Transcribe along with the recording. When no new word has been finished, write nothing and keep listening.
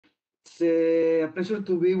It's a pleasure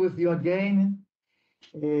to be with you again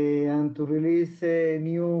and to release a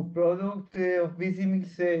new product of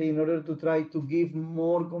Visimix in order to try to give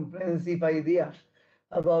more comprehensive idea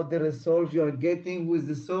about the results you are getting with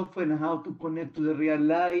the software and how to connect to the real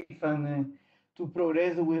life and to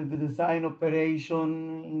progress with the design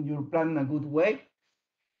operation in your plan in a good way.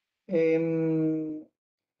 Um,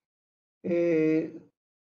 uh,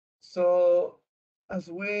 so, as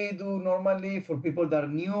we do normally for people that are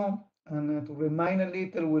new, and to remind a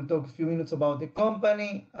little, we'll talk a few minutes about the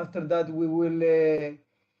company. After that, we will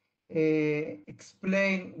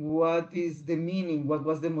explain what is the meaning, what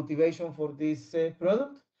was the motivation for this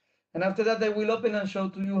product. And after that, I will open and show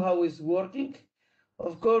to you how it's working.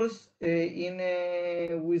 Of course,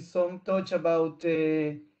 with some touch about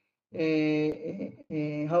how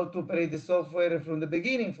to operate the software from the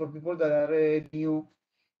beginning for people that are new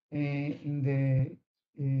in the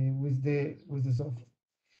with the software.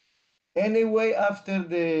 Anyway, after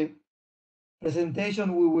the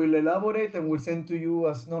presentation, we will elaborate and we'll send to you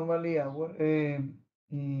as normally our the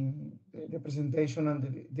presentation and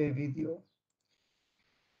the video.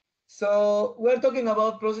 So we're talking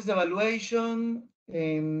about process evaluation,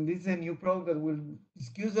 and this is a new product that we'll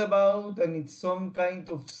discuss about, and it's some kind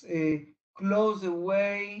of close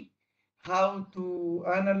way how to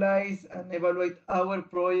analyze and evaluate our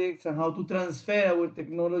projects and how to transfer our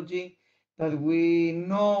technology that we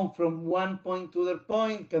know from one point to other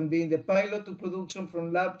point, can be in the pilot to production,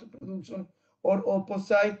 from lab to production, or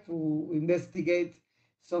opposite to investigate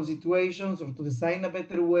some situations or to design a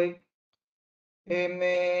better way.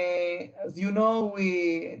 As you know,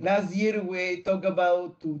 we last year we talked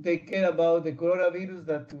about to take care about the coronavirus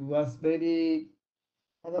that was had a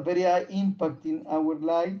very high impact in our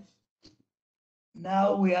lives.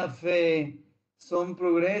 Now we have some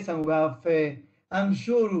progress and we have, I'm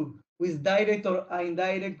sure, with direct or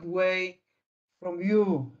indirect way from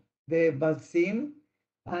you, the vaccine.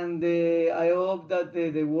 And I hope that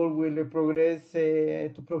the world will progress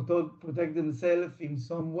to protect themselves in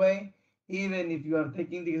some way, even if you are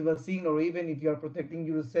taking this vaccine or even if you are protecting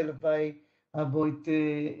yourself by avoid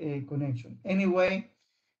connection. Anyway,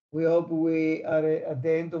 we hope we are at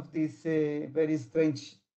the end of this very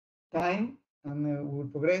strange time and we will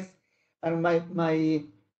progress. And my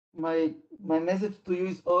message to you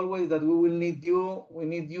is always that we will need you. We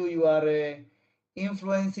need you. You are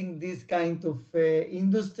influencing this kind of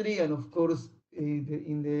industry, and of course, in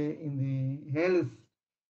the health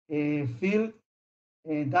field,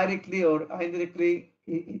 directly or indirectly,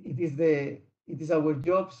 it is our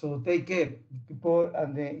job. So take care, people,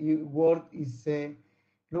 and the world is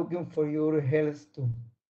looking for your health too.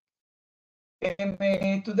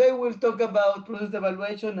 Today we'll talk about process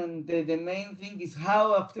evaluation, and the main thing is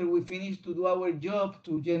how, after we finish to do our job,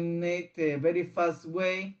 to generate a very fast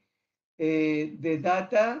way the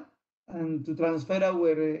data and to transfer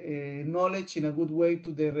our knowledge in a good way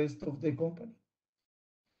to the rest of the company.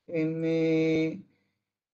 And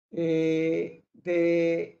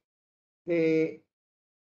the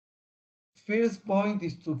first point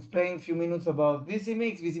is to explain a few minutes about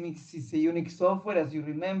Visimix. Visimix is a unique software. As you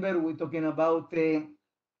remember, we're talking about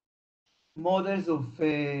models of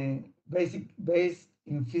based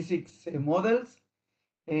in physics models,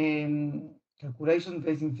 calculation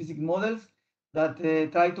based in physics models that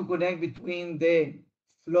try to connect between the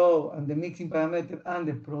flow and the mixing parameter and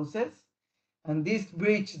the process. And this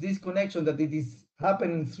bridge, this connection that it is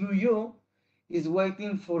happening through you, is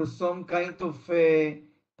waiting for some kind of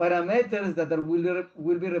parameters that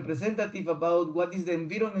will be representative about what is the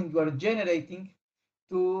environment you are generating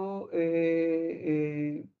to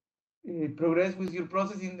progress with your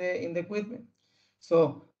process in the equipment.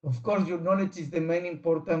 So, of course, your knowledge is the main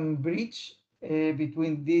important bridge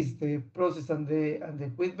between this, the process and the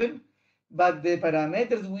equipment, but the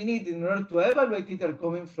parameters we need in order to evaluate it are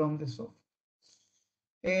coming from the software.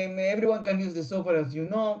 Everyone can use the software, as you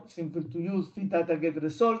know, simple to use, feed data, get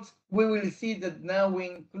results. We will see that now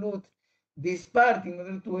we include this part in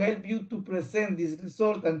order to help you to present this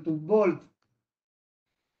result and to bold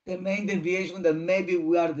the main deviation that maybe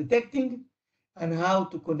we are detecting and how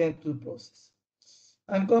to connect to the process.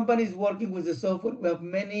 And companies working with the software, we have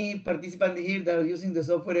many participants here that are using the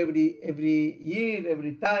software every year,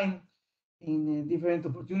 every time in different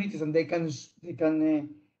opportunities, and they can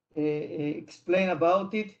explain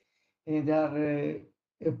about it. And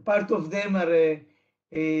part of them are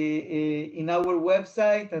in our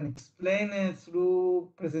website and explain it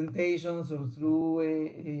through presentations or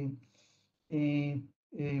through um,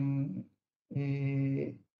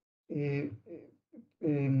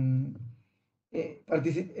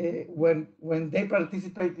 when they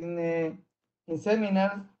participate in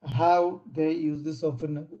seminars how they use the software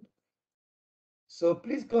Nagumo. So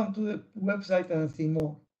please come to the website and see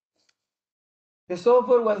more. The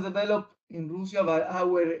software was developed in Russia by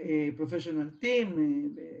our professional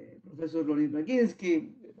team, Professor Leonid Baginski,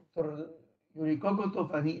 Dr. Yuri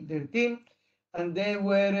Kokotov and their team, and they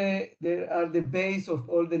are the base of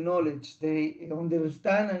all the knowledge. They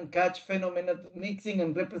understand and catch phenomena mixing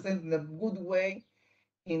and represent in a good way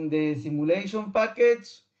in the simulation package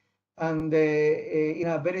and in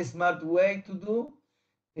a very smart way to do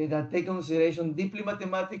that take consideration deeply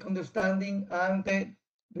mathematical understanding and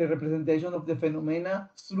the representation of the phenomena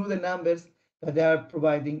through the numbers that they are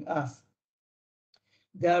providing us.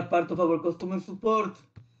 They are part of our customer support.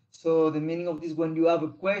 So the meaning of this, when you have a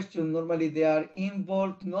question, normally they are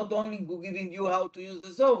involved not only giving you how to use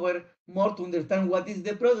the software, more to understand what is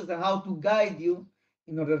the process and how to guide you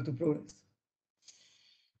in order to progress.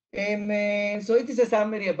 So it is a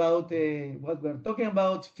summary about what we're talking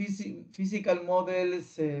about, physical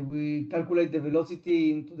models. We calculate the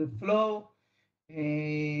velocity into the flow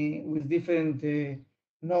with different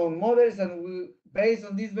known models, and based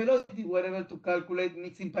on this velocity, we're able to calculate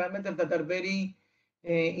mixing parameters that are very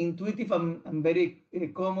intuitive and very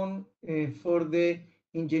common for the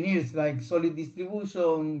engineers, like solid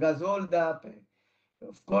distribution, gas holdup,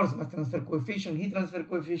 of course, mass transfer coefficient, heat transfer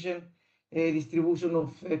coefficient, distribution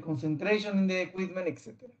of concentration in the equipment,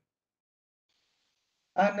 etc.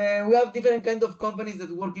 And we have different kind of companies that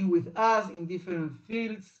are working with us in different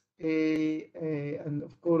fields, and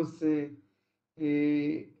of course,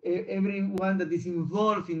 everyone that is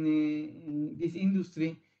involved in this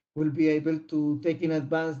industry will be able to take in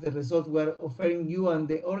advance the results we are offering you and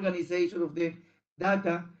the organization of the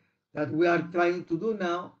data that we are trying to do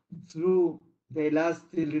now through the last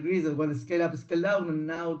release that was scale up, scale down, and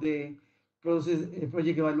now the process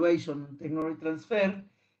project evaluation, technology transfer.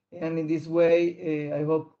 And in this way, I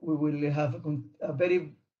hope we will have a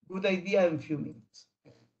very good idea in a few minutes.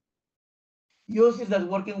 Users that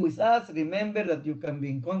working with us, remember that you can be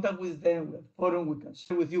in contact with them. We have forum, we can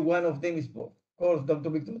share with you. One of them is, of course, Dr.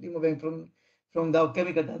 Victor Timoven from Dow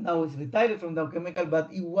Chemical, that now is retired from Dow Chemical, but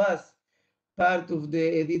he was part of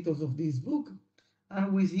the editors of this book.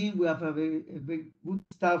 And with him, we have a very good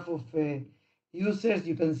staff of users.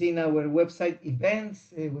 You can see in our website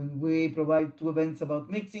events, when we provide 2 events about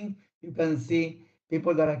mixing, you can see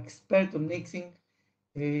people that are expert on mixing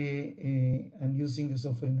and using the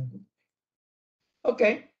software in a good.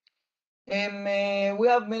 Okay. We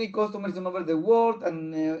have many customers all over the world,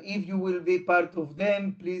 and if you will be part of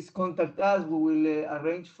them, please contact us. We will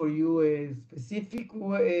arrange for you a specific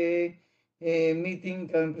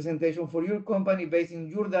meeting and presentation for your company based in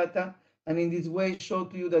your data, and in this way show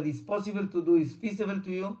to you that it's possible to do, it's feasible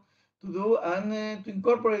to you to do, and to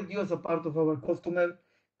incorporate you as a part of our customer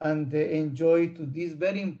and enjoy to this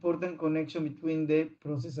very important connection between the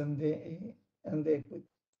process and the equipment.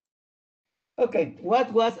 Okay,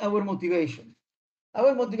 what was our motivation?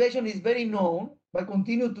 Our motivation is very known, but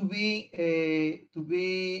continue to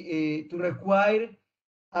require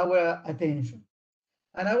our attention.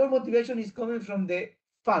 And our motivation is coming from the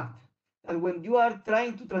fact that when you are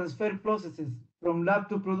trying to transfer processes from lab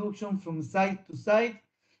to production, from site to site,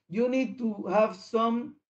 you need to have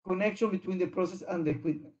some connection between the process and the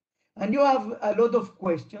equipment. And you have a lot of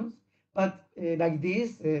questions, but like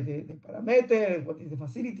this, the parameters, what is the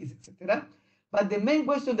facilities, etc. But the main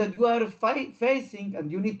question that you are facing and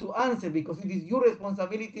you need to answer, because it is your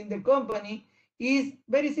responsibility in the company, is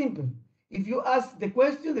very simple. If you ask the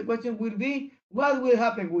question will be, what will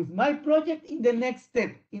happen with my project in the next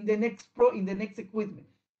step, in the next equipment?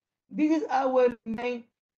 This is our main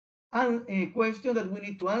question that we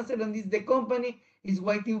need to answer, and this the company is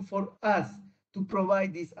waiting for us to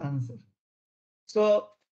provide this answer. So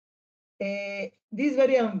this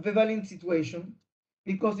very ambivalent situation,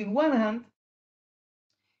 because in one hand,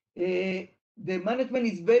 the management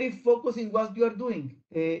is very focused in what you are doing.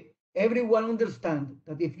 Everyone understands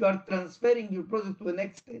that if you are transferring your process to the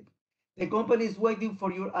next step, the company is waiting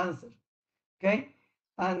for your answer. Okay,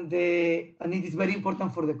 and it is very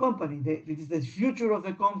important for the company. It is the future of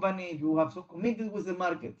the company. You have so committed with the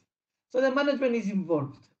market, so the management is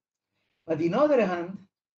involved. But on the other hand,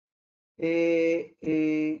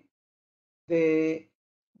 they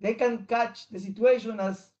can catch the situation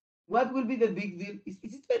as what will be the big deal.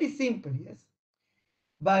 It's very simple, yes.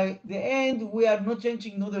 By the end, we are not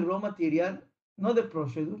changing not the raw material, not the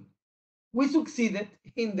procedure. We succeeded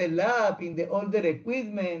in the lab, in the older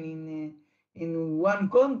equipment, in one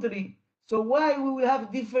country. So why we will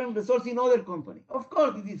have different results in other companies? Of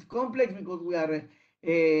course, it is complex because we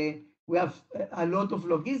We have a lot of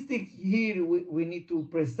logistics here. We need to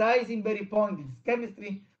precise in very point, it's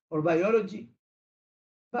chemistry or biology.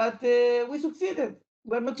 But we succeeded.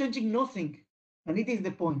 We are not changing nothing. And it is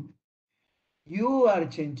the point. You are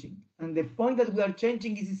changing. And the point that we are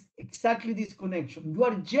changing is exactly this connection. You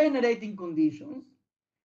are generating conditions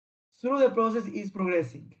through the process is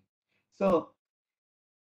progressing. So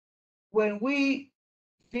when we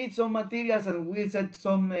feed some materials and we set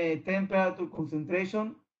some temperature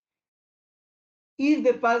concentration, if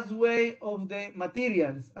the pathway of the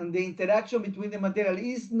materials and the interaction between the material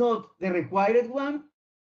is not the required one,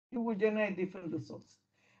 you will generate different results.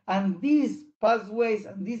 And these pathways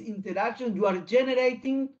and these interactions you are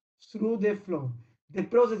generating through the flow. The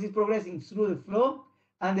process is progressing through the flow,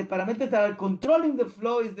 and the parameters that are controlling the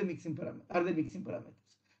flow is the mixing parameters.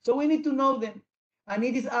 So we need to know them. And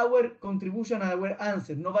it is our contribution, our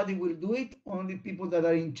answer. Nobody will do it, only people that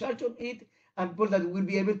are in charge of it, and people that will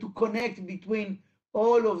be able to connect between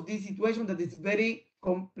all of these situations that is very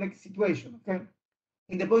complex situation, okay?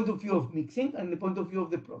 In the point of view of mixing and the point of view of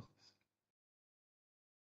the process.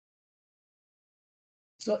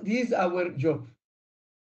 So this is our job.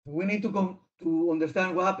 We need to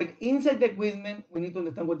understand what happened inside the equipment. We need to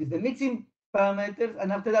understand what is the mixing parameters.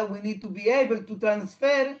 And after that, we need to be able to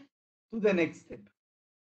transfer to the next step.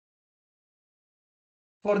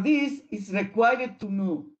 For this, it's required to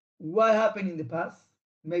know what happened in the past,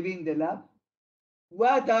 maybe in the lab.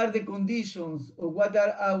 What are the conditions or what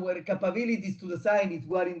are our capabilities to design if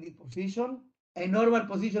we are in this position? A normal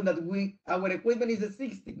position that our equipment is a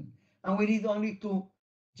 16, and we need only to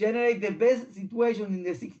generate the best situation in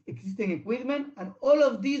the existing equipment. And all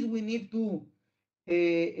of this we need to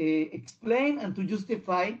explain and to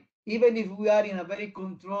justify, even if we are in a very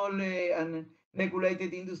controlled and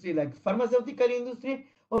regulated industry like pharmaceutical industry,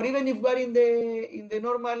 or even if we are in the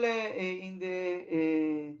normal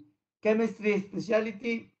chemistry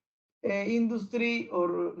specialty industry,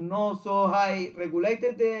 or not so high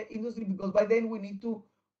regulated industry, because by then we need to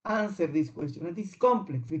answer this question. And it's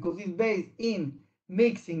complex because it's based in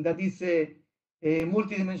mixing, that is a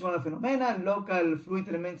multidimensional phenomena, local fluid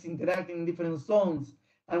elements interacting in different zones,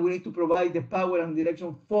 and we need to provide the power and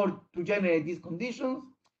direction to generate these conditions.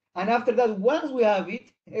 And after that, once we have it,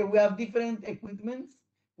 we have different equipments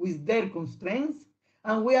with their constraints,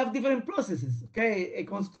 and we have different processes, okay?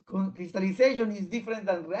 Crystallization is different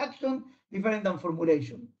than reaction, different than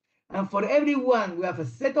formulation. And for every one, we have a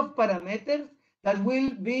set of parameters that will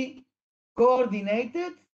be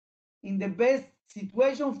coordinated in the best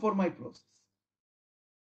situation for my process.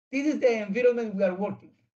 This is the environment we are working.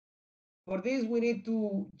 For this, we need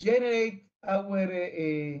to generate our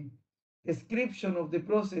description of the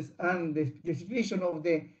process and the description of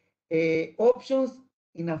the options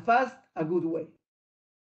in a fast, good way.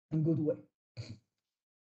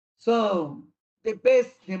 So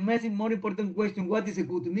the more important question, what is a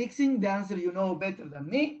good mixing? The answer you know better than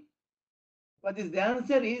me. What is the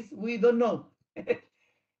answer is we don't know.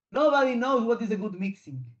 Nobody knows what is a good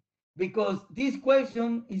mixing, because this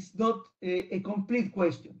question is not a complete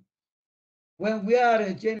question. When we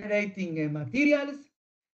are generating materials,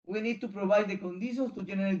 we need to provide the conditions to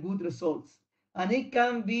generate good results. And it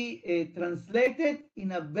can be translated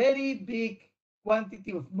in a very big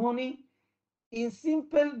quantity of money in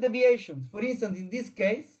simple deviations. For instance, in this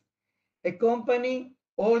case, a company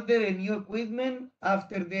ordered a new equipment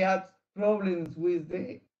after they had problems with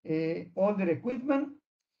the older equipment,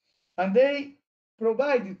 and they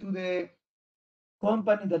provided to the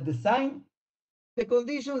company that designed the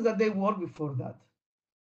conditions that they worked before that.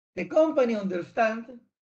 The company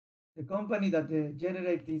that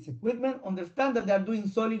generates this equipment understand that they are doing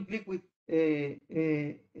solid liquid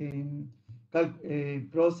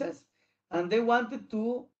process, and they wanted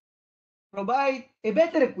to provide a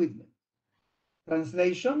better equipment.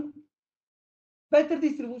 Translation, better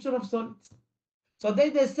distribution of solids. So they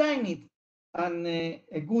design it and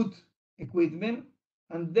a good equipment,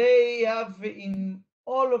 and they have in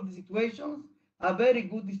all of the situations a very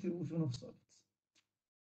good distribution of solids.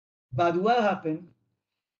 But what happened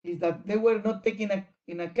is that they were not taking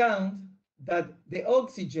in account that the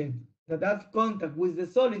oxygen that has contact with the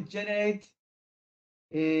solid generates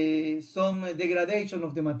some degradation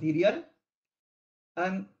of the material,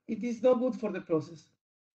 and it is not good for the process.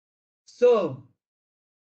 So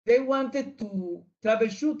they wanted to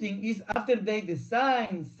troubleshooting is after they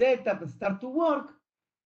design, set up, and start to work,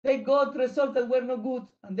 they got results that were not good,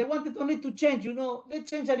 and they wanted only to change, let's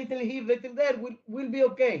change a little here, little there, will be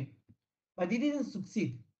okay. But it didn't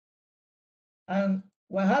succeed. And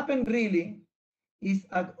what happened really is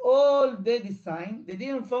at all the design, they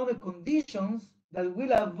didn't find the conditions that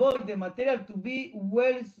will avoid the material to be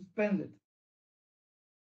well suspended.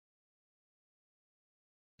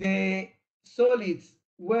 The solids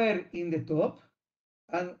were in the top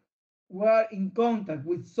and were in contact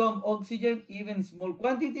with some oxygen, even small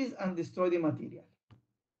quantities, and destroy the material.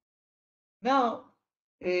 Now,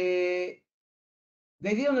 they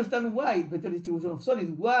didn't understand why better distribution of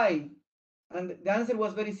solids. Why? And the answer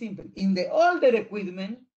was very simple. In the older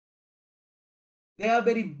equipment, they have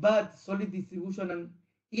very bad solid distribution, and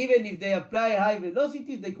even if they apply high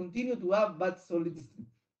velocities, they continue to have bad solid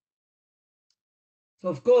distribution. So,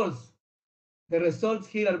 of course, the results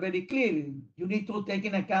here are very clear. You need to take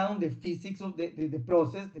into account the physics of the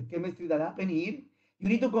process, the chemistry that happened here. You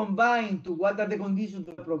need to combine to what are the conditions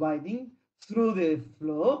you're providing through the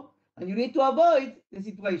flow, and you need to avoid the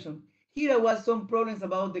situation. Here was some problems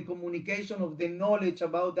about the communication of the knowledge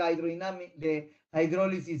about the hydrodynamic, the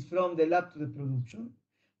hydrolysis from the lab to the production.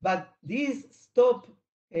 But this stopped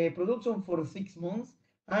production for 6 months,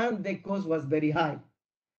 and the cost was very high.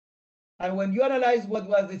 And when you analyze what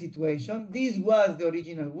was the situation, this was the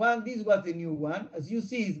original one, this was the new one. As you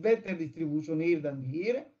see, it's better distribution here than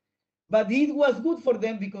here. But it was good for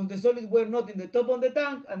them because the solids were not in the top of the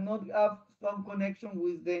tank and not have some connection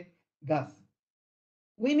with the gas.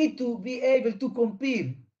 We need to be able to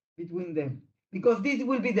compare between them because this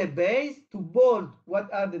will be the base to bold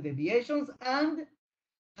what are the deviations and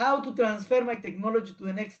how to transfer my technology to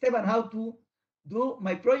the next step and how to do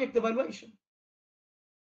my project evaluation.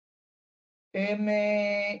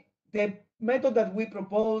 The method that we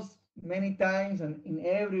propose many times and in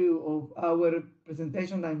every of our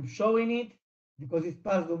presentation, I'm showing it because it's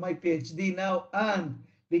part of my PhD now and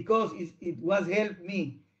because it was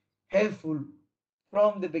helpful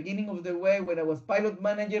from the beginning of the way when I was pilot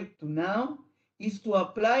manager to now, is to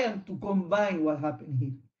apply and to combine what happened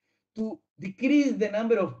here, to decrease the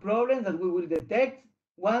number of problems that we will detect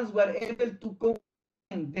once we are able to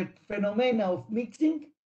combine the phenomena of mixing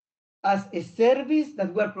as a service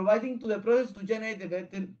that we are providing to the process to generate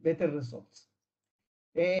the better results.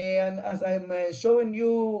 And as I'm showing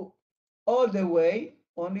you all the way,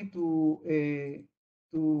 only to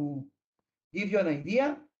give you an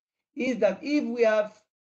idea, is that if we have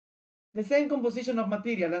the same composition of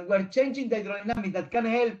material and we're changing the hydrodynamic that can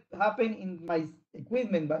help happen in my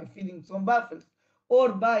equipment by filling some buffers or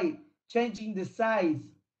by changing the size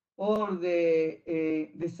or the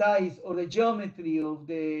size or the geometry of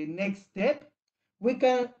the next step, we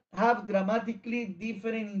can have dramatically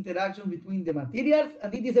different interaction between the materials,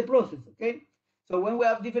 and it is a process, okay? So when we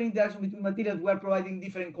have different interaction between materials, we are providing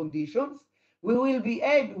different conditions. We will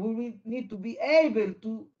need to be able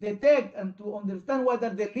to detect and to understand what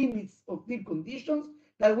are the limits of these conditions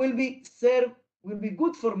that will be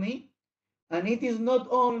good for me. And it is not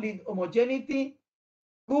only homogeneity.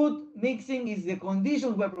 Good mixing is the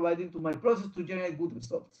conditions we're providing to my process to generate good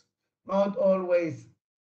results. Not always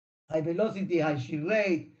high velocity, high shear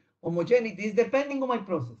rate, homogeneity is depending on my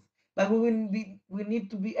process. But we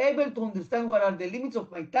need to be able to understand what are the limits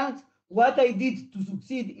of my tanks, what I did to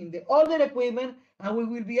succeed in the older equipment, and we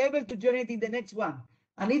will be able to generate in the next one.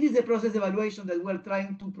 And it is a process evaluation that we're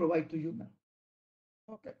trying to provide to you now.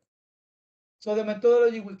 Okay. So the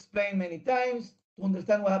methodology we explained many times to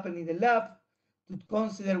understand what happened in the lab, to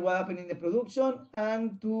consider what happened in the production,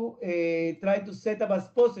 and to try to set up as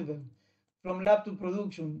possible from lab to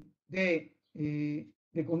production the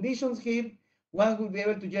conditions here. Once we'll be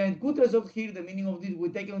able to generate good results here, the meaning of this will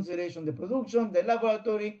take into consideration the production, the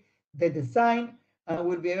laboratory, the design, and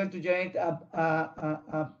we'll be able to generate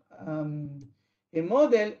a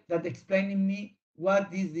model that explaining me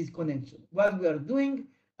what is this connection, what we are doing,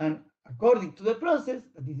 and according to the process,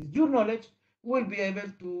 that this is your knowledge, we'll be able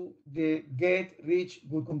to reach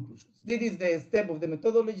good conclusions. This is the step of the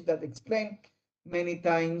methodology that explained many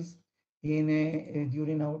times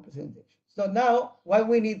during our presentation. So now, what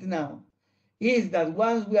we need now is that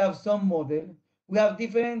once we have some model, we have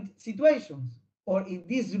different situations, or in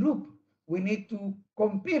this loop, we need to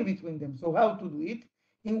compare between them. So how to do it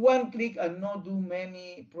in one click and not do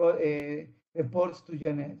many reports to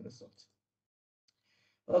generate results.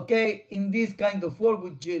 Okay, in this kind of work, we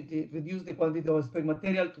reduce the quantity of spec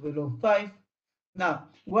material to below 5. Now,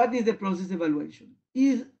 what is the process evaluation?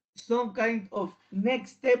 Is some kind of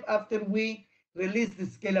next step after we release the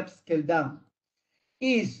scale up, scale down,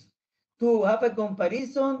 is to have a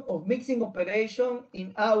comparison of mixing operation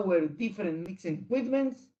in our different mixing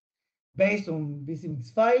equipments based on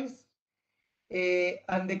VisiMix files.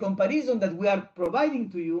 And the comparison that we are providing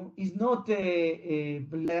to you is not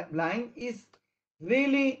blind, is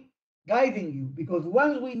really guiding you, because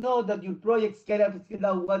once we know that your project scale up, scale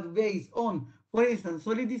down was based on, for instance,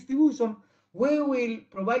 solid distribution, we will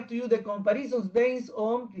provide to you the comparisons based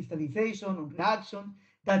on crystallization, on reaction,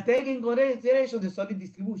 that take in consideration the solid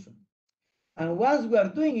distribution. And once we are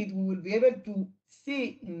doing it, we will be able to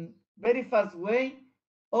see in very fast way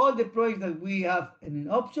all the projects that we have in an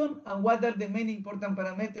option and what are the main important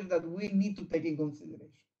parameters that we need to take in consideration.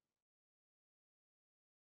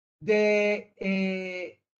 The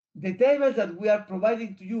tables that we are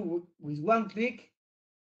providing to you with one click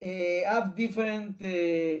have different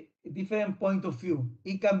point of view.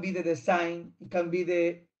 It can be the design, it can be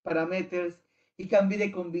the parameters, it can be the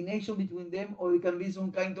combination between them, or it can be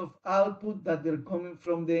some kind of output that they're coming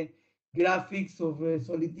from the graphics of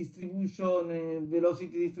solid distribution,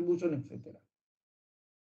 velocity distribution, etc.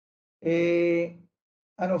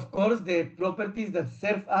 And of course, the properties that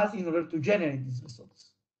serve us in order to generate these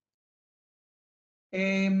results.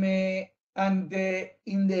 And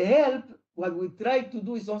in the help, what we try to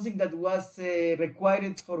do is something that was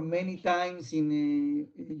required for many times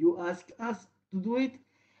you ask us to do it,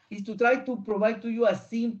 is to try to provide to you a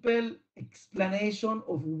simple explanation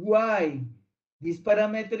of why this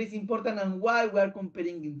parameter is important and why we are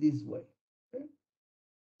comparing in this way.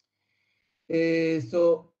 Okay?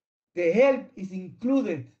 So the help is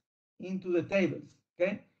included into the tables,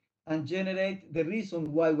 okay, and generate the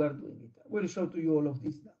reason why we are doing it. I will show to you all of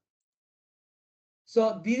this now.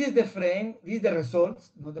 So this is the frame, this is the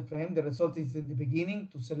results, not the frame. The result is in the beginning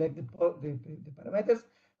to select the parameters,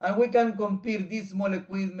 and we can compare this small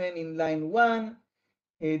equipment in line 1,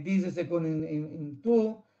 this is second in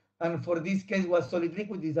 2, and for this case was solid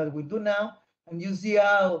liquid, is that we do now, and you see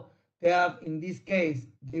how they have, in this case,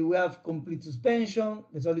 they will have complete suspension,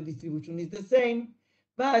 the solid distribution is the same,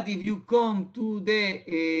 but if you come to the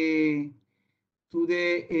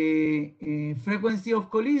frequency of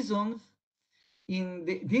collisions, in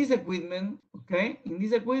this equipment, okay, in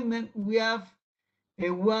this equipment, we have a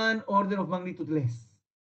 1 order of magnitude less,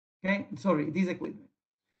 okay, sorry, this equipment.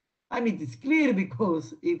 And it is clear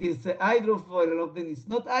because it is hydrofoil, and often it's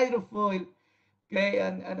not hydrofoil, okay,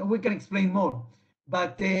 and we can explain more.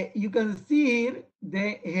 But you can see here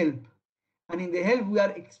the help. And in the help, we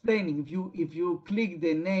are explaining. If you click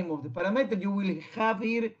the name of the parameter, you will have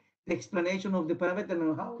here the explanation of the parameter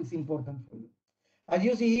and how it's important for you. As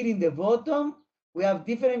you see here in the bottom, we have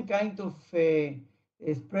different kind of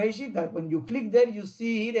spreadsheet that when you click there, you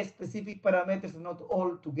see here specific parameters, not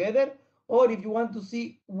all together. Or if you want to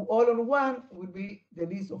see all on one, will be the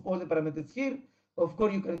list of all the parameters here. Of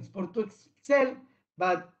course, you can export to Excel,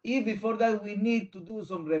 but if before that we need to do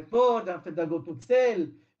some report, after that go to Excel,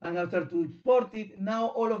 and after to export it, now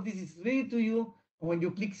all of this is ready to you. When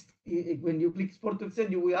you click export to Excel,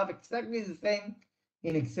 you will have exactly the same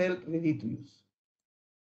in Excel ready to use.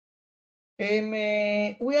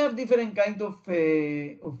 We have different kind of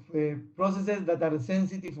processes that are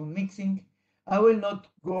sensitive on mixing. I will not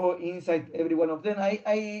go inside every one of them.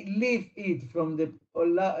 I leave it from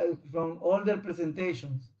older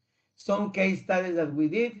presentations, some case studies that we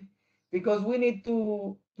did, because we need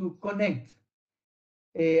to connect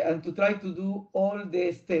and to try to do all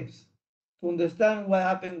the steps to understand what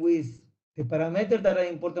happened with the parameters that are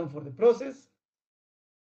important for the process,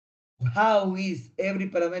 how is every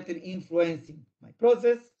parameter influencing my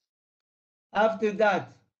process. After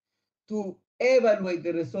that, to evaluate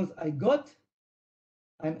the results I got.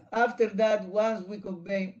 And after that, once we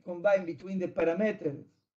combine between the parameters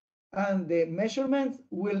and the measurements,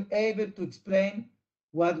 we'll able to explain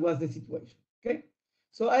what was the situation. Okay.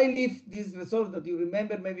 So I leave these results that you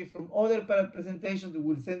remember maybe from other presentations. We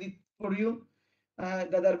will send it for you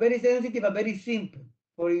that are very sensitive and very simple.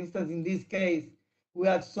 For instance, in this case, we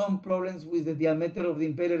had some problems with the diameter of the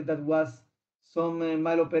impeller that was some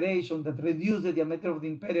maloperation that reduced the diameter of the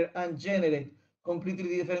impeller and generate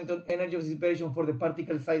completely different energy of dissipation for the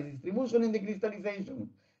particle size distribution in the crystallization.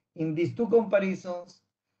 In these two comparisons,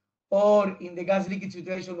 or in the gas liquid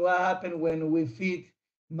situation, what happened when we feed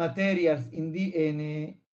materials in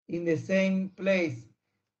the same place,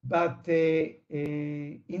 but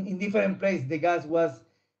in different place, the gas was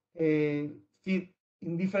feed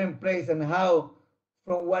in different place, and how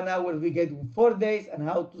from 1 hour we get 4 days, and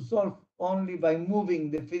how to solve only by moving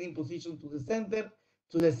the feeding position to the center,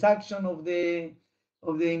 to the suction of the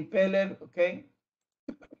impeller. Okay.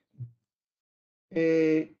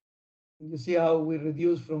 You see how we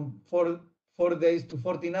reduce from 4 days to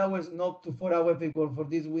 14 hours, not to 4 hours, because for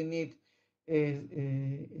this we need a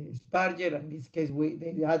sparger. In this case,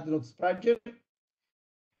 they had not sparger.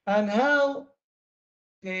 And how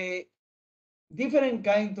the different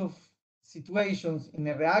kind of situations in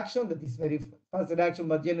a reaction that is very fast reaction,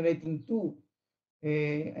 but generating two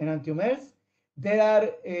enantiomers, they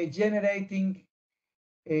are generating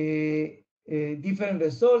different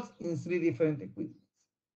results in 3 different equipments.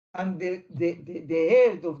 And the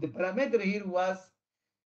head of the parameter here was,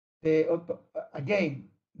 again,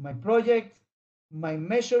 my project, my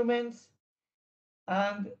measurements,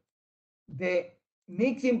 and the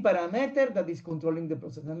mixing parameter that is controlling the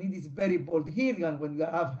process. And it is very important here, and when you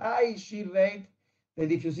have high shear rate, the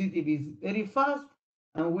diffusivity is very fast,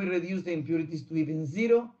 and we reduce the impurities to even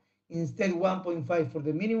 0, instead 1.5 for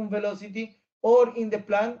the minimum velocity, or in the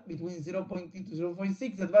plant between 0.2 to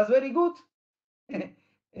 0.6. That was very good.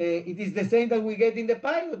 It is the same that we get in the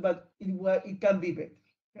pilot, but it can be better.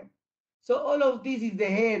 Okay? So all of this is the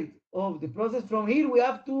head of the process. From here, we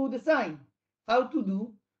have to design how to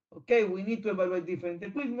do. Okay, we need to evaluate different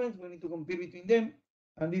equipments. We need to compare between them.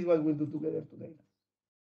 And this is what we'll do together today.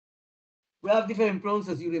 We have different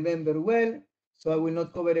processes you remember well. So I will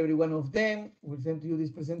not cover every one of them. We'll send to you this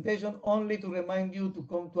presentation only to remind you to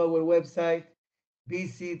come to our website,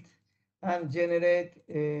 visit, and generate.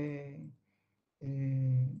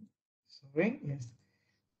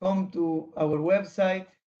 Come to our website.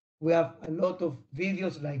 We have a lot of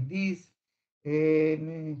videos like this,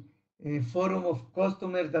 a forum of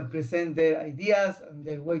customers that present their ideas and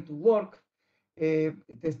their way to work,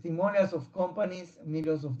 testimonials of companies,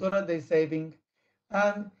 millions of dollars they're saving.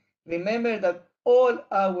 And remember that all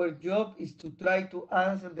our job is to try to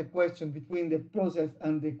answer the question between the process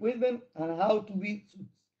and the equipment and how to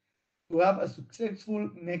have a successful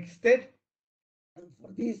next step. And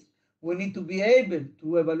for this, we need to be able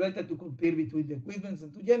to evaluate and to compare between the equipments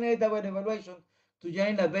and to generate our evaluation, to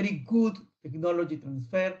generate a very good technology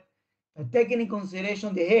transfer, taking in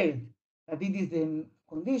consideration the health, that it is the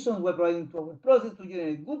conditions we're providing to our process to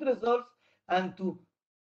generate good results and to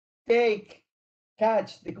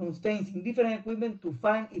catch the constraints in different equipment to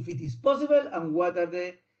find if it is possible and what are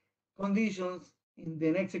the conditions in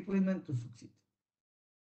the next equipment to succeed.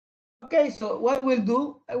 Okay, so what we'll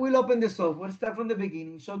do, I will open the software, start from the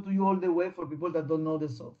beginning, show to you all the way for people that don't know the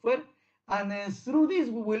software. And through this,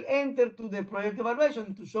 we will enter to the project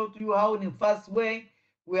evaluation to show to you how in a fast way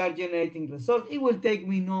we are generating results. It will take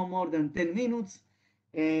me no more than 10 minutes.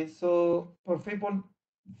 So for people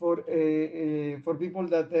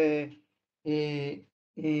that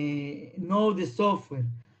know the software,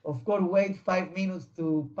 of course, wait 5 minutes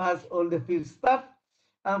to pass all the field stuff.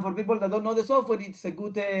 And for people that don't know the software, it's a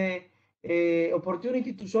good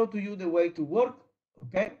opportunity to show to you the way to work.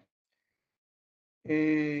 Okay.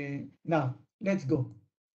 Now let's go.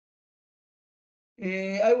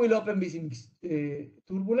 I will open Visimix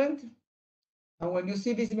Turbulent, and when you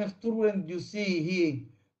see Visimix Turbulent, you see here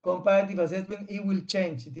comparative assessment. It will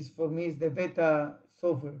change. It is for me is the beta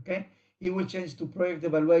software. Okay, it will change to project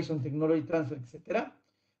evaluation, technology transfer, etc.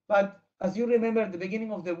 But as you remember at the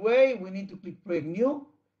beginning of the way, we need to click project new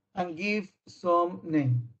and give some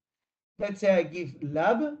name. Let's say I give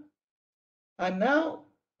lab, and now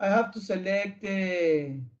I have to select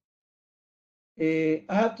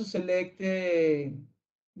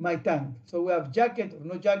my tank. So we have jacket or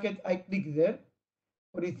no jacket. I click there.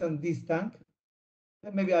 For instance, this tank.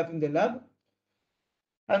 Then maybe I have in the lab.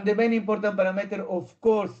 And the main important parameter, of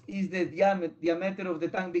course, is the diameter of the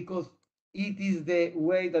tank, because it is the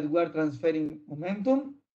way that we are transferring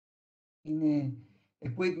momentum in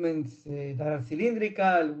equipments that are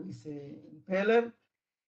cylindrical with impeller.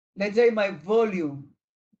 Let's say my volume,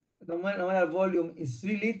 nominal volume is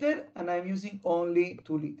 3 liters, and I'm using only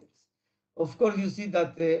 2 liters. Of course, you see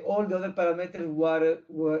that all the other parameters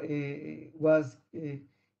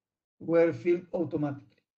were filled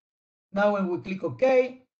automatically. Now, when we click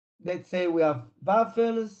OK, let's say we have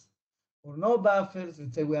buffers or no buffers.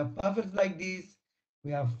 Let's say we have buffers like this.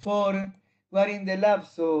 We have 4. We are in the lab,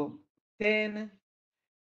 so 10.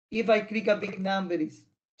 If I click a big number, it's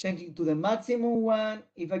changing to the maximum one.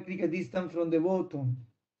 If I click a distance from the bottom,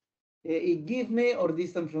 it gives me, or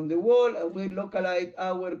distance from the wall. We localize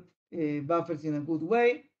our buffers in a good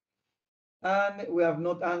way. And we have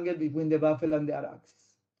not angle between the buffer and the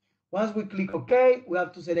R-axis. Once we click OK, we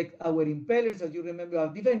have to select our impellers. As you remember, we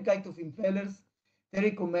have different kinds of impellers,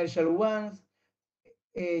 very commercial ones,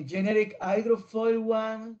 generic hydrofoil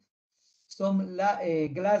ones, some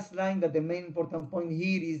glass line, that the main important point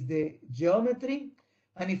here is the geometry.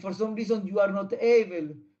 And if for some reason you are not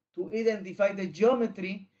able to identify the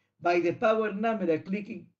geometry by the power number,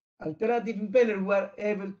 clicking alternative impeller, we are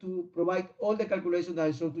able to provide all the calculations that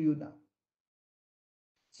I show to you now.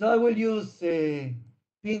 So I will use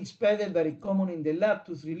pinch pedal, very common in the lab,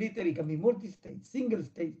 to 3 liter. It can be multi-stage, single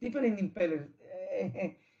stage, different impellers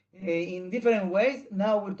in different ways.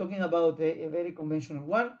 Now we're talking about a very conventional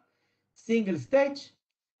one, single stage.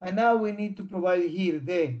 And now we need to provide here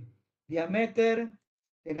the diameter,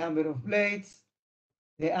 the number of blades,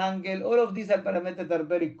 the angle. All of these are parameters that are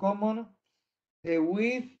very common. The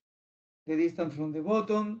width, the distance from the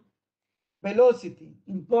bottom, velocity,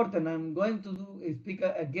 important. I'm going to speak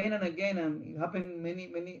again and again, and it happened in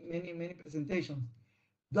many presentations.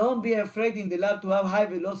 Don't be afraid in the lab to have high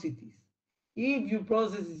velocities. If your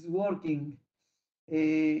process is working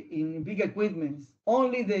in big equipments,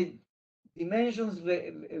 only the dimensions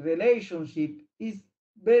relationship is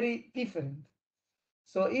very different.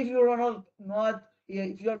 So if you are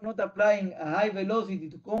not applying a high velocity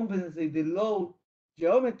to compensate the low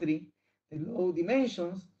geometry, the low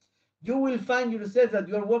dimensions, you will find yourself that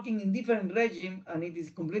you are working in different regime, and it is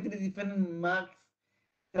completely different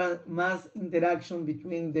mass interaction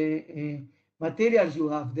between the materials you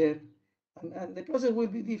have there, and the process will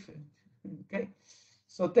be different. Okay,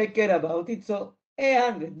 so take care about it. So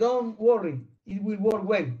 800, don't worry, it will work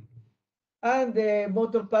well. And the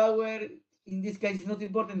motor power, in this case, is not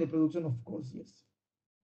important. The production, of course, yes.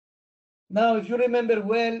 Now, if you remember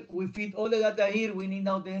well, we fit all the data here. We need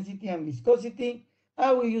now density and viscosity.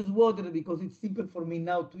 I will use water because it's simple for me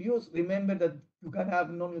now to use. Remember that you can have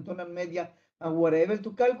non-Newtonian media and we're able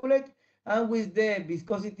to calculate. And with the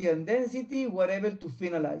viscosity and density, we're able to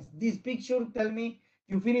finalize. This picture tell me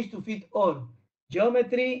you finish to fit all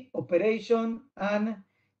geometry, operation, and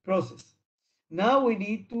process. Now we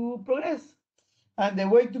need to progress. And the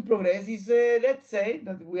way to progress is, let's say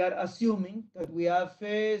that we are assuming that we have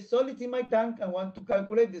solids in my tank and want to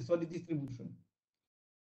calculate the solid distribution.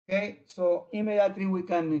 Okay, so immediately we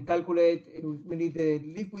can calculate, we need the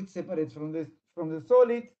liquid separate from the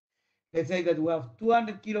solid. Let's say that we have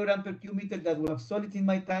 200 kilogram per cubic meter that we have solids in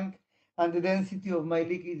my tank, and the density of my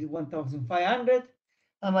liquid is 1,500,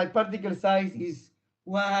 and my particle size is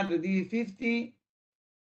 100 dV50,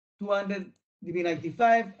 200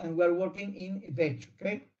 dV95, and we are working in a batch,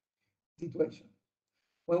 okay, situation.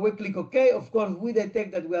 When we click OK, of course, we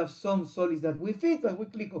detect that we have some solids that we fit, but we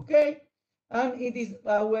click OK, and it is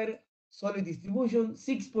our solid distribution,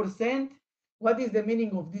 6%. What is the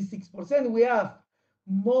meaning of this 6%? We have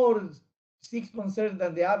more 6%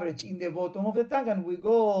 than the average in the bottom of the tank, and we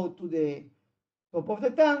go to the top of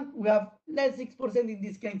the tank, we have less 6% in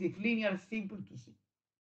this kind of linear, simple to see.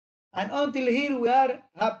 And until here, we are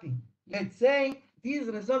happy. Let's say these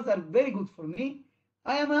results are very good for me.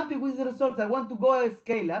 I am happy with the results. I want to go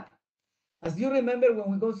scale up. As you remember,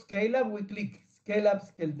 when we go scale up, we click scale up,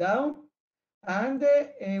 scale down, and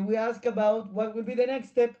we ask about what will be the next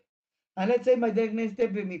step. And let's say my next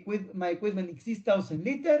step, my equipment is 6,000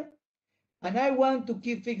 liter, and I want to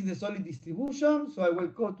fix the solid distribution. So I will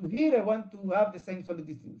go to here. I want to have the same solid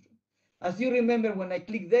distribution. As you remember, when I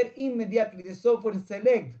click there, immediately the software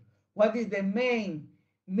select what is the main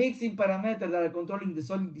mixing parameter that are controlling the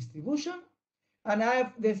solid distribution. And I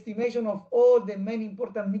have the estimation of all the main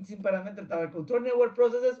important mixing parameters that are controlling our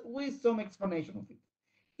processes with some explanation of it.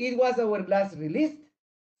 It was our last release,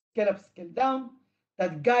 scale up, scale down,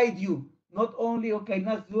 that guide you. Not only, okay,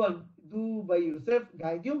 not do by yourself,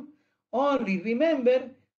 guide you. Only remember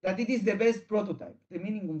that it is the best prototype. The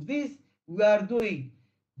meaning of this, we are doing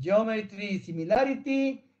geometry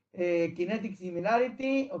similarity, kinetic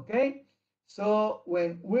similarity, okay? So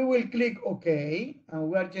when we will click OK, and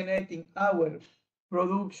we are generating our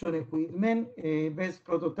production equipment, best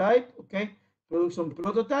prototype, okay, production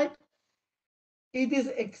prototype, it is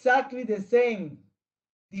exactly the same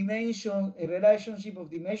dimension, a relationship of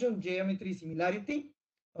dimension, geometry similarity,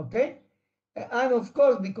 okay? And of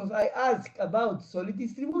course, because I ask about solid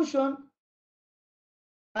distribution,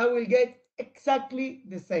 I will get exactly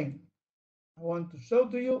the same. I want to show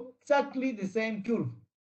to you exactly the same curve.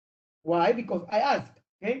 Why? Because I asked,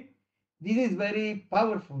 okay? This is very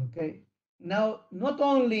powerful, okay? Now, not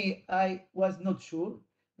only I was not sure,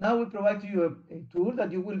 now we provide to you a tool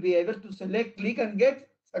that you will be able to select, click, and get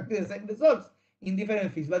exactly the same results in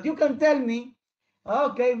different fields. But you can tell me,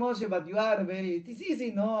 okay, Moshe, but you are very, it is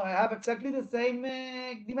easy, no? I have exactly the same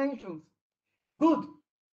dimensions. Good.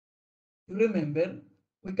 You remember,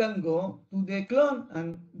 we can go to the clone,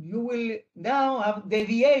 and you will now have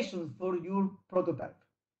deviations for your prototype.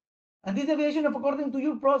 And this deviation is according to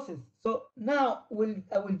your process. So now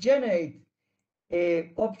I will generate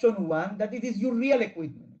option 1, that it is your real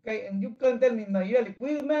equipment. Okay, and you can tell me my real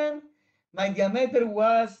equipment, my diameter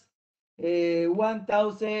was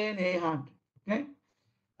 1,800. Okay,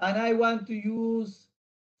 and I want to use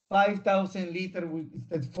 5,000 liter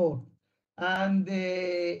instead 4. And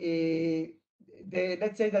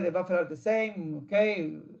let's say that the buffer are the same.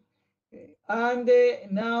 Okay, and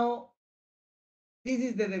now this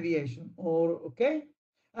is the deviation, or okay,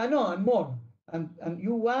 and no, and more, and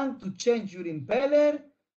you want to change your impeller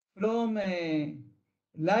from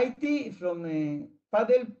lighting, from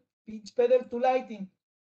paddle, pitch pedal to lighting,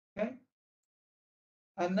 okay?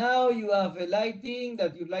 And now you have a lighting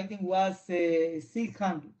that your lighting was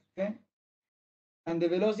 600, okay? And the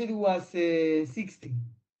velocity was 60,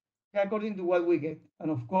 okay, according to what we get.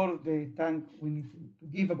 And of course, the tank we need to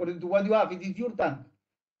give according to what you have. It is your tank,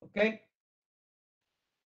 okay?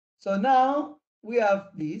 So now we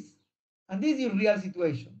have this, and this is real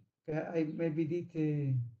situation. Okay, I maybe did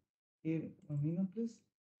here 1 minute, please.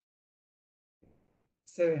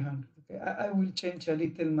 700. Okay, I will change a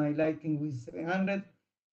little my lighting with 700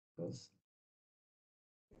 because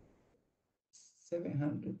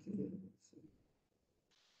 700.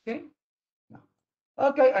 Okay. Now,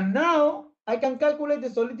 okay, and now I can calculate the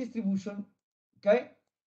solid distribution. Okay.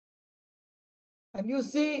 And you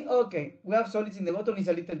see, okay, we have solids in the bottom is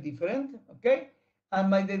a little different. Okay. And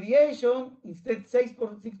my deviation, instead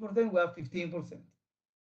 6%, we have 15%.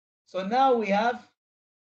 So now we have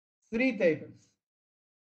 3 tables.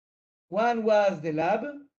 One was the lab,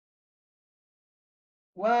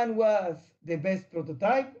 one was the best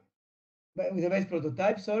prototype,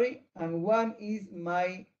 sorry, and one is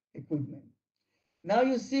my equipment. Now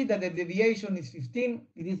you see that the deviation is 15.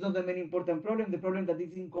 It is not the main important problem. The problem that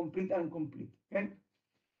is incomplete and complete. Okay.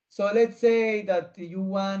 So let's say that you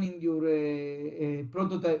want in your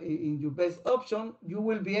prototype, in your best option, you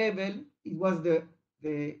will be able, it was the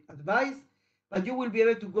advice, but you will be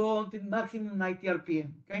able to go on to maximum 90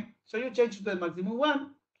 RPM. Okay. So you change to the maximum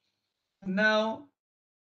one. And now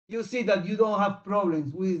you see that you don't have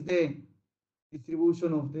problems with the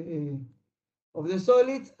distribution of the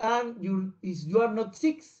solids, and you are not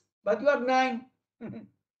 6, but you are 9.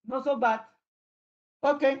 Not so bad.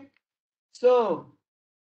 Okay, so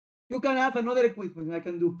you can have another equipment. I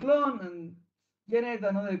can do clone and generate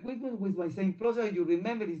another equipment with my same process. You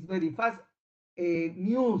remember, it's very fast.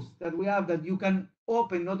 News that we have that you can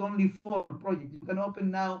open not only 4 projects, you can open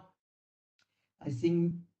now, I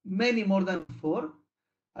think, many more than 4,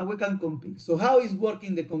 and we can compare. So how is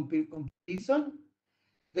working the comparison?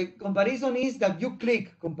 The comparison is that you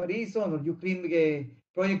click comparison or you click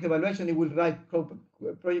project evaluation, it will write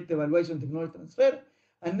project evaluation technology transfer.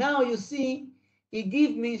 And now you see, it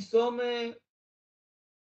gives me some, it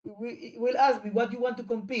will ask me what you want to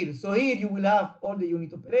compare. So here you will have all the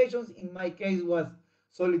unit operations. In my case was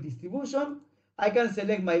solid distribution. I can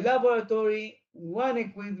select my laboratory, one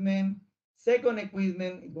equipment, second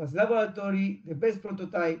equipment, it was laboratory, the best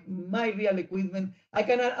prototype, my real equipment. I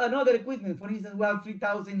can add another equipment. For instance, we have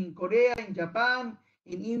 3,000 in Korea, in Japan,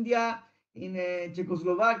 in India, in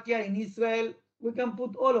Czechoslovakia, in Israel. We can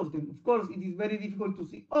put all of them. Of course, it is very difficult to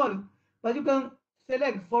see all, but you can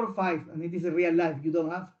select 4 or 5, and it is a real life. You don't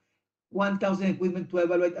have 1,000 equipment to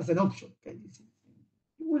evaluate as an option. Okay?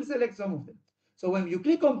 You will select some of them. So when you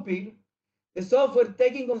click compare, the software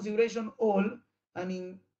taking consideration all,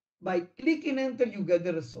 and by clicking enter, you get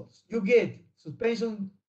the results. You get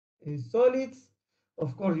suspension solids.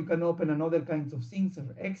 Of course, you can open another kinds of things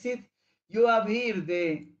or exit. You have here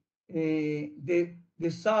the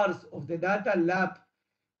source of the data, lab,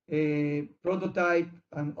 prototype,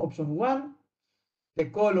 and option 1. The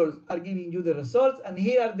colors are giving you the results, and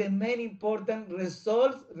here are the main important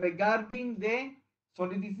results regarding the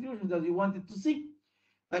solid distribution that you wanted to see.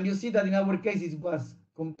 And you see that in our case it was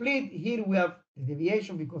complete. Here we have the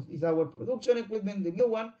deviation because it's our production equipment, the new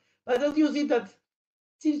one. But as you see, that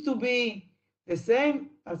seems to be the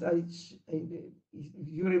same as if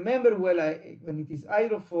you remember well, when it is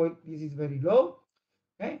aerofoil, this is very low.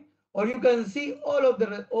 Okay, or you can see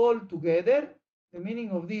all together. The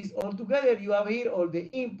meaning of this all together, you have here all the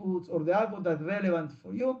inputs or the output that relevant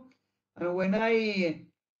for you. And when I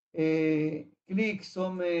click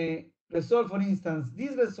some result, for instance,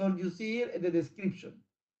 this result you see here in the description.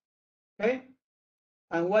 Okay,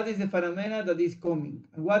 and what is the phenomena that is coming,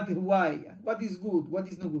 and why, what is good, what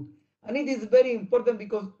is not good. And it is very important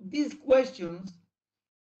because these questions,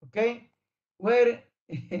 okay, were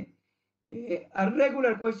a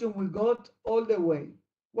regular question we got all the way.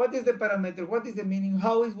 What is the parameter? What is the meaning?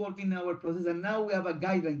 How is working our process? And now we have a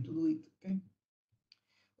guideline to do it. Okay.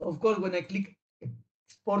 Of course, when I click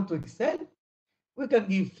export to Excel, we can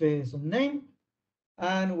give some name.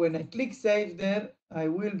 And when I click save there, I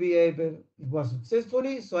will be able, it was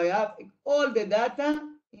successfully. So I have all the data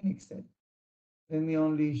in Excel. Let me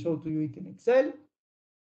only show to you it in Excel.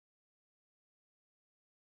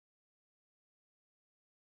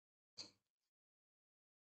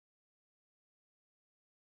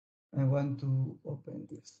 I want to open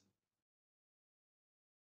this.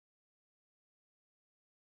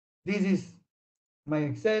 This is my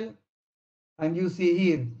Excel, and you see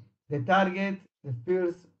here the target, the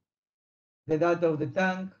first the data of the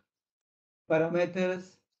tank,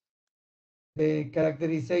 parameters, the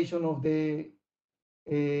characterization of the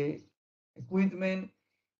equipment.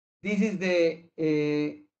 This is the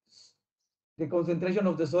concentration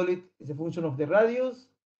of the solid is a function of the radius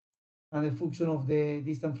and the function of the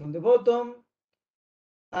distance from the bottom,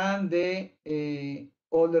 and the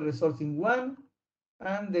all the results in one,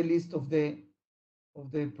 and the list of the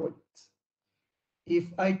projects.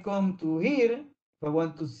 If I come to here, if I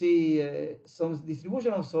want to see some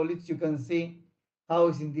distribution of solids, you can see how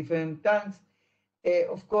it's in different tanks.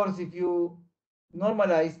 Of course, if you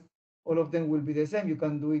normalize, all of them will be the same. You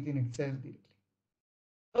can do it in Excel directly.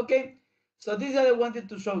 Okay, so this is what I wanted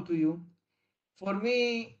to show to you. For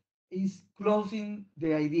me, is closing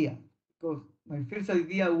the idea, because my first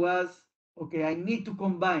idea was, okay, I need to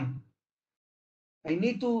combine. I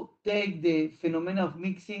need to take the phenomena of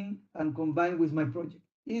mixing and combine with my project.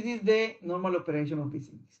 This is the normal operation of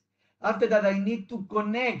business. After that, I need to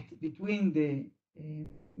connect between the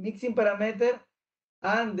mixing parameter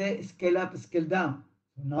and the scale up, scale down.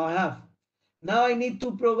 So now I have. Now I need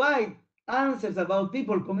to provide answers about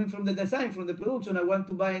people coming from the design, from the production. I want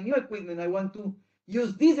to buy a new equipment. I want to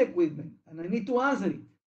use this equipment, and I need to answer it.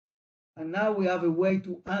 And now we have a way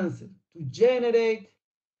to answer, to generate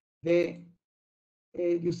the,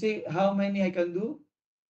 you see how many I can do?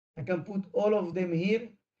 I can put all of them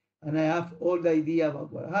here, and I have all the idea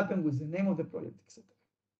about what happened with the name of the project, etc.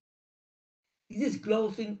 This is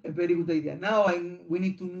closing a very good idea. Now we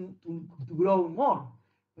need to grow more.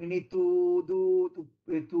 We need to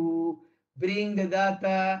bring the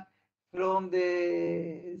data from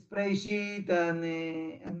the spreadsheet and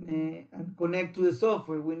connect to the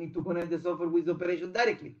software. We need to connect the software with the operation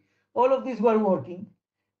directly. All of these were working,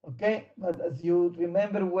 okay? But as you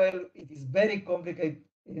remember well, it is very complicated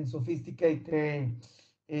and sophisticated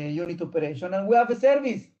unit operation. And we have a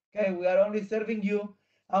service, okay? We are only serving you,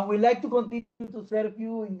 and we like to continue to serve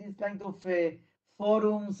you in this kind of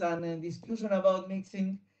forums and discussion about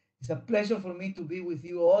mixing. It's a pleasure for me to be with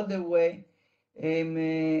you all the way.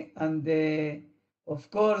 Of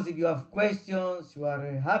course, if you have questions, you are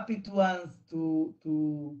happy to answer.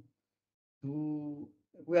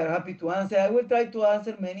 We are happy to answer. I will try to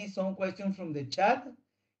answer some questions from the chat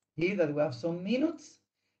here that we have some minutes,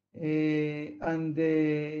 in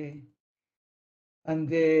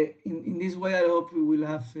this way, I hope we will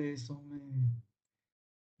have some.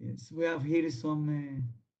 Yes, we have here some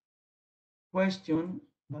question,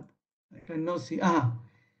 but I cannot see.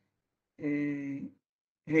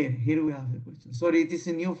 Here we have the question. Sorry, it is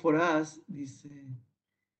new for us. This.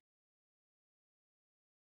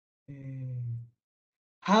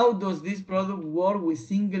 How does this product work with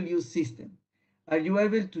single-use system? Are you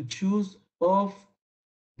able to choose off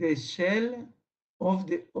the shell of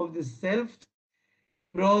the self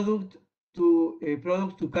product to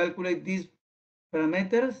calculate these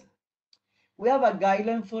parameters? We have a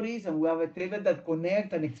guideline for this, and we have a table that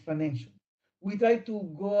connect an explanation. We try to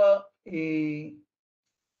go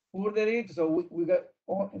further it. So we got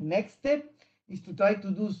next step is to try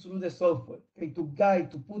to do through the software, okay, to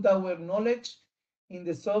put our knowledge in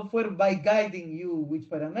the software by guiding you which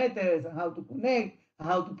parameters and how to connect and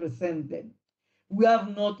how to present them. We have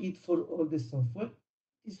not it for all the software.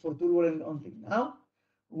 It's for Turbulent until now.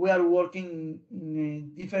 We are working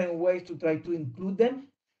in different ways to try to include them.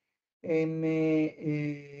 And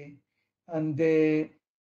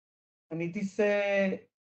it is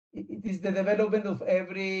the development of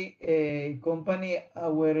every company.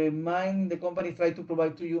 Our mind, the company, try to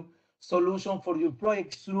provide to you solution for your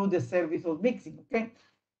project through the service of mixing. Okay,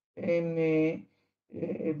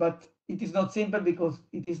 but it is not simple because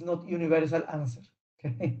it is not universal answer.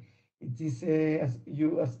 Okay, it is as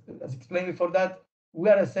explained before that we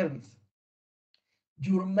are a service.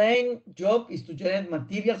 Your main job is to generate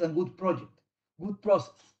materials and good project, good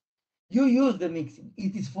process. You use the mixing.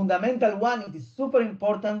 It is fundamental one. It is super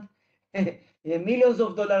important. Millions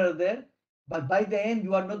of dollars are there, but by the end,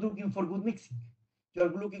 you are not looking for good mixing. You are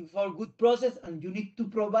looking for good process, and you need to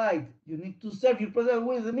provide. You need to serve your process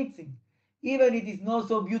with the mixing, even if it is not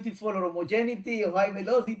so beautiful or homogeneity or high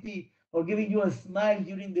velocity or giving you a smile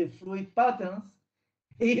during the fluid patterns.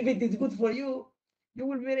 If it is good for you, you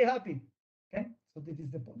will be very happy. Okay, so this is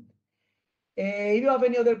the point. If you have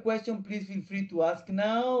any other question, please feel free to ask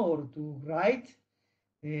now or to write.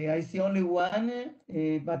 I see only one,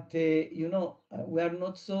 but we are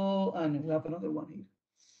not so, and we have another one here.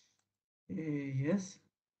 Yes.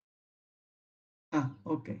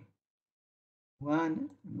 Okay. Another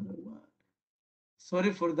one.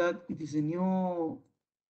 Sorry for that. It is a new.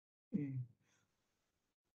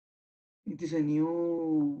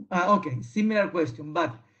 Okay, similar question,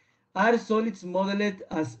 but Are solids modeled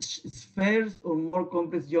as spheres or more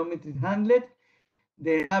complex geometry handled?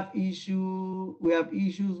 We have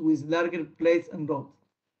issues with larger plates and rods.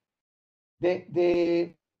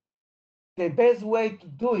 The best way to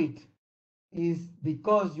do it is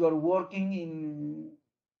because you are working in,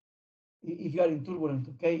 if you are in turbulent,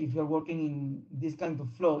 okay, if you are working in this kind of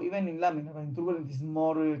flow, even in laminar, in turbulent is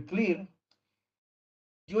more clear,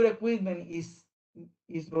 your equipment is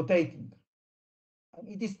rotating and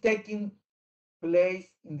it is taking place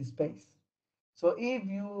in the space. So if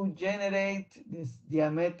you generate this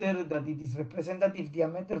diameter that it is representative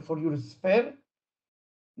diameter for your sphere,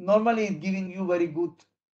 normally it's giving you very good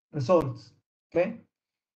results, okay?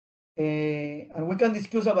 And we can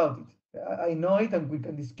discuss about it. I know it and we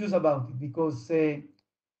can discuss about it because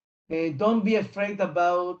don't be afraid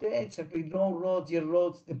about exactly no roads, your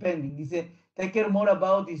roads, depending. Take care more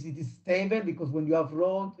about is it is stable because when you have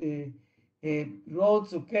roads,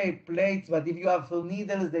 okay, plates, but if you have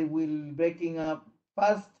needles, they will breaking up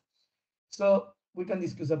fast. So we can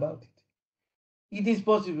discuss about it. It is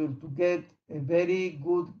possible to get a very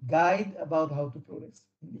good guide about how to progress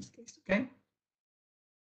in this case, okay?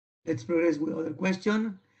 Let's progress with other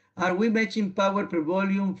question. Are we matching power per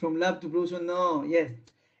volume from lab to production? No, yes.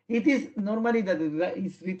 It is normally that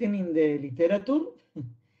it's written in the literature,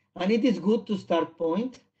 and it is good to start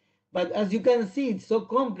point. But as you can see, it's so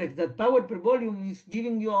complex that power per volume is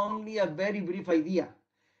giving you only a very brief idea.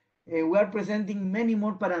 We are presenting many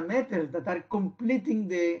more parameters that are completing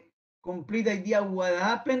the complete idea what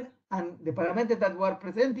happened, and the parameters that we are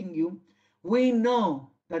presenting you, we know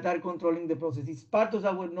that are controlling the process. It's part of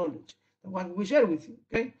our knowledge, the one we share with you,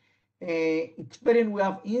 okay? Experience we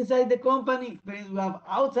have inside the company, experience we have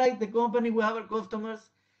outside the company, we have our customers.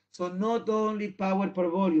 So not only power per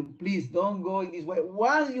volume, please don't go in this way.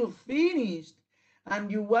 Once you finished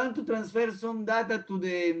and you want to transfer some data to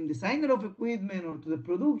the designer of equipment or to the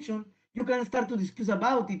production, you can start to discuss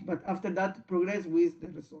about it, but after that, progress with the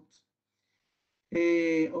results.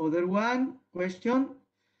 Other one question: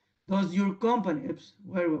 does your company? Oops,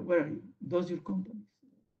 where are you? Does your company?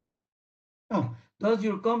 Oh, does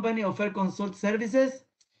your company offer consult services?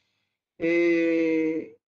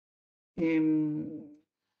 Um,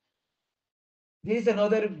 this is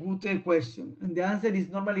another good question, and the answer is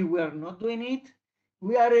normally we are not doing it.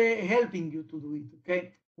 We are helping you to do it.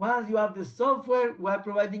 Okay. Once you have the software, we are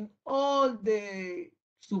providing all the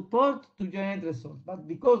support to generate results. But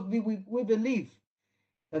because we believe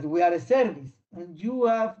that we are a service and you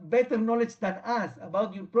have better knowledge than us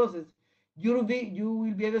about your process, you will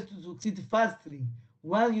be able to succeed fastly.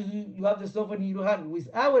 Once you have the software in your hand with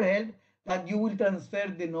our help, that you will transfer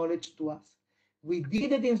the knowledge to us. We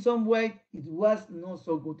did it in some way, it was not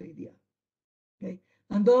so good idea. Okay,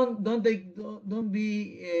 and don't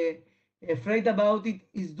be afraid about it.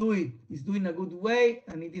 It's doing a good way,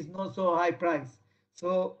 and it is not so high price.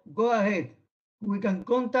 So go ahead. We can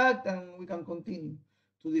contact and we can continue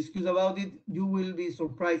to discuss about it. You will be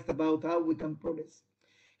surprised about how we can progress.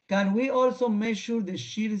 Can we also measure the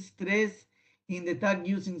shear stress in the tag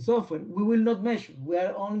using software? We will not measure. We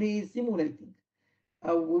are only simulating.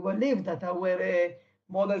 We believe that our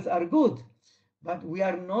models are good, but we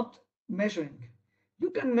are not measuring. You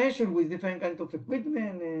can measure with different kinds of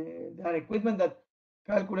equipment. There are equipment that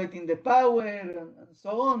calculating the power and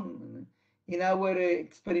so on. In our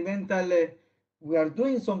experimental, we are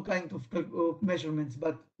doing some kind of measurements,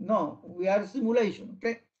 but no, we are simulation.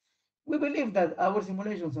 Okay, we believe that our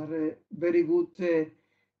simulations are very good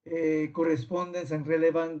correspondence and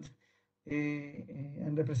relevant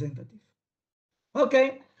and representative.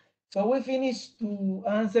 Okay, so we finished to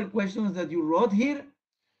answer questions that you wrote here.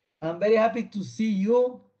 I'm very happy to see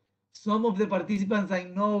you. Some of the participants I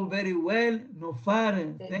know very well,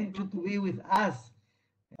 Nofar, thank you to be with us.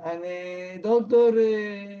 And Dr.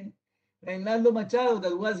 Reinaldo Machado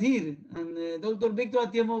that was here, and Dr. Victor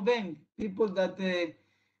Atiemo Beng, people that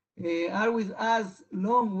are with us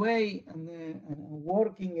long way and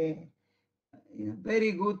working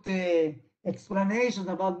very good explanations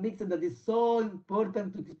about mixing that is so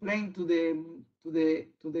important to explain to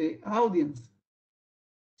the audience.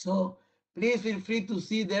 So please feel free to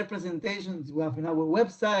see their presentations. We have in our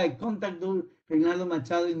website, contact Reinaldo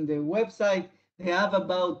Machado in the website. They have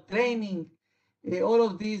about training. All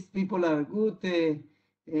of these people are good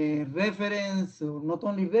reference, or not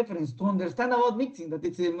only reference, to understand about mixing, that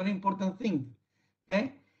it's a very important thing.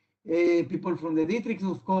 Okay? People from the Dietrich,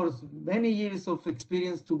 of course, many years of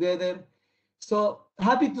experience together. So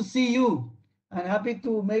happy to see you, and happy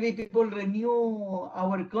to maybe people renew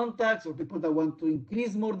our contacts, or people that want to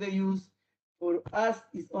increase more the use. For us,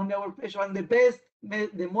 it's only our pleasure, and the best,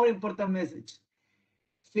 the more important message.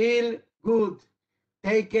 Feel good.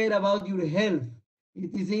 Take care about your health.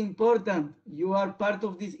 It is important. You are part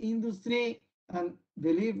of this industry, and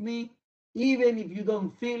believe me, even if you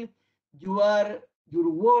don't feel your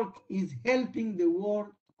work is helping the world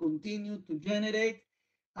to continue to generate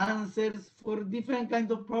answers for different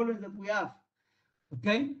kinds of problems that we have.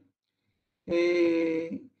 Okay?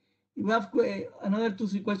 You have another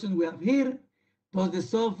 2-3 questions we have here. Does the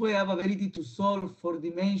software have ability to solve for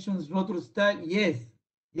dimensions, rotor style? Yes,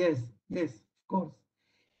 yes, yes, of course.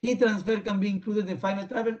 Heat transfer can be included in final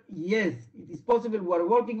travel? Yes, it is possible. We are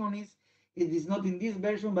working on it. It is not in this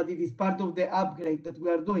version, but it is part of the upgrade that we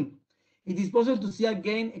are doing. It is possible to see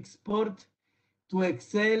again export to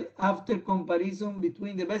Excel after comparison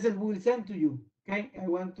between the vessels we will send to you. Okay, I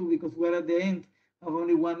want to, because we're at the end of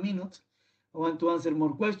only 1 minute, I want to answer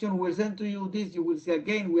more questions. We'll send to you this. You will see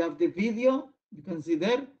again. We have the video. You can see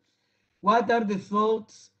there. What are the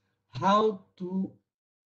thoughts? How to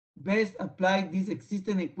best apply this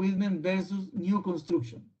existing equipment versus new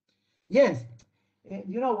construction? Yes,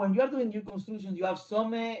 you know, when you are doing new construction, you have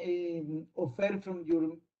some offer from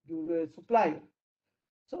your supplier.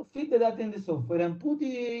 So feed the data in the software and put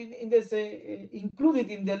it in this, include it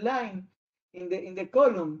in the line, in the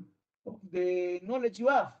column of the knowledge you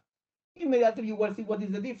have. Immediately you will see what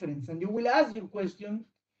is the difference, and you will ask your question.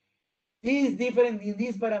 This is different in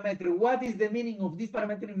this parameter. What is the meaning of this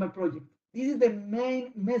parameter in my project? This is the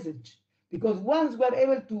main message, because once we are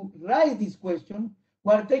able to write this question,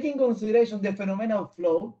 we are taking consideration the phenomena of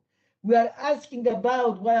flow. We are asking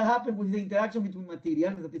about what happened with the interaction between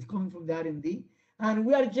materials that is coming from the R&D, and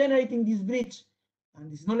we are generating this bridge.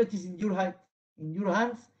 And this knowledge is in your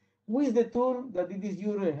hands. With the tool that it is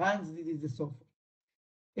your hands, this is the software.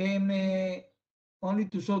 Only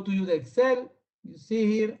to show to you the Excel, you see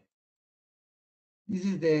here, this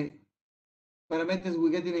is the parameters we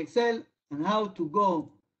get in Excel, and how to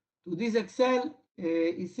go to this Excel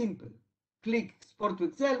is simple. Click export to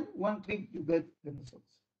Excel, 1 click, you get the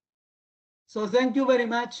results. So thank you very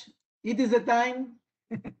much. It is the time.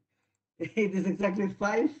 It is exactly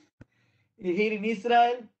 5 here in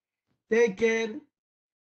Israel. Take care.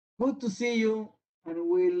 Good to see you. And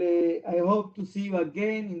I hope to see you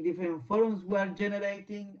again in different forums we are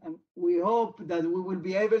generating. And we hope that we will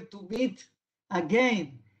be able to meet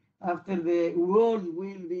again after the world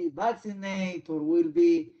will be vaccinated or will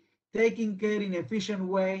be taking care in an efficient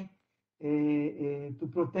way to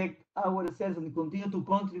protect ourselves and continue to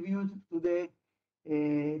contribute to the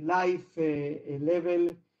life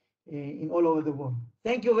level in all over the world.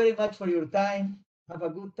 Thank you very much for your time. Have a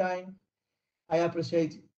good time. I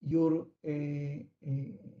appreciate your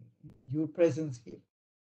presence here.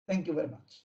 Thank you very much.